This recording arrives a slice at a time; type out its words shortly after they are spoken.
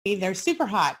They're super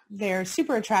hot, they're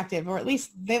super attractive, or at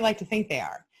least they like to think they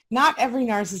are. Not every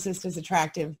narcissist is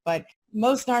attractive, but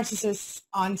most narcissists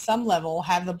on some level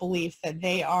have the belief that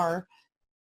they are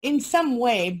in some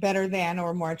way better than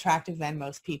or more attractive than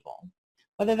most people,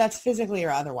 whether that's physically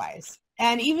or otherwise.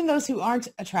 And even those who aren't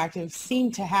attractive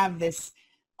seem to have this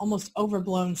almost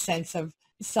overblown sense of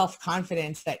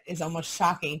self-confidence that is almost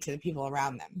shocking to the people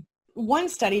around them. One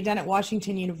study done at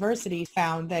Washington University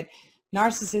found that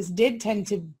narcissists did tend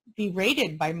to be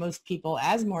rated by most people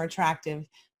as more attractive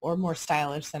or more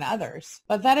stylish than others,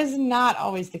 but that is not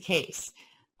always the case.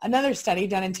 Another study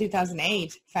done in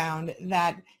 2008 found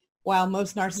that while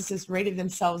most narcissists rated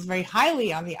themselves very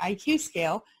highly on the IQ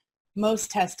scale, most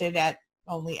tested at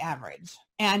only average.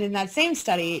 And in that same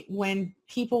study, when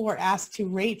people were asked to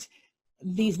rate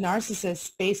these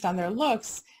narcissists based on their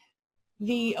looks,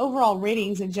 the overall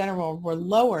ratings in general were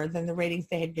lower than the ratings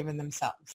they had given themselves.